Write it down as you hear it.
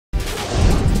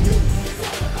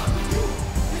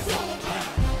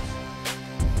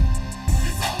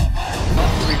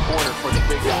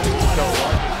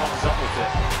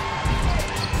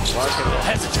Larkin,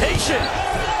 hesitation.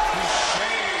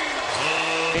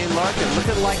 Shane Larkin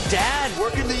looking like dad,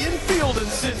 working the infield in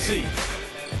Cincy.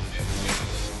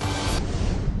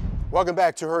 Welcome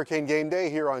back to Hurricane Game Day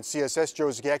here on CSS. Joe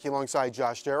Zagacki alongside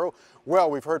Josh Darrow.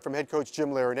 Well, we've heard from head coach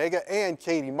Jim Larinaga and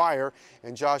Katie Meyer.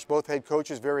 And Josh, both head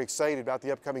coaches very excited about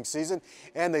the upcoming season.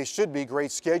 And they should be. Great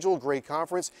schedule, great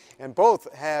conference. And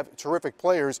both have terrific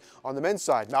players on the men's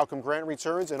side. Malcolm Grant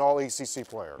returns, an all-ACC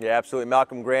player. Yeah, absolutely.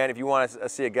 Malcolm Grant, if you want to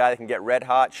see a guy that can get red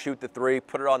hot, shoot the three,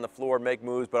 put it on the floor, make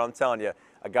moves. But I'm telling you,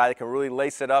 a guy that can really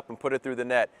lace it up and put it through the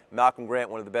net. Malcolm Grant,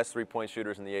 one of the best three-point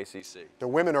shooters in the ACC. The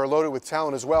women are loaded with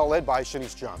talent as well, led by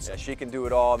Shanice Johnson. Yeah, she can do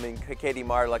it all. I mean, Katie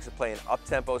Meyer likes to play an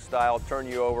up-tempo style, turn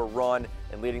you over, run,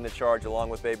 and leading the charge along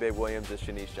with Bebe Williams is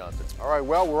Shanice Johnson. All right,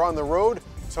 well, we're on the road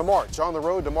to March, on the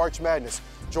road to March Madness.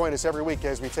 Join us every week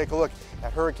as we take a look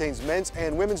at Hurricanes men's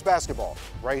and women's basketball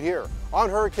right here on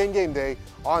Hurricane Game Day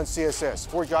on CSS.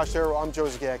 For Josh Darrow, I'm Joe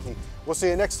Zagacki. We'll see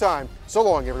you next time. So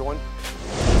long, everyone.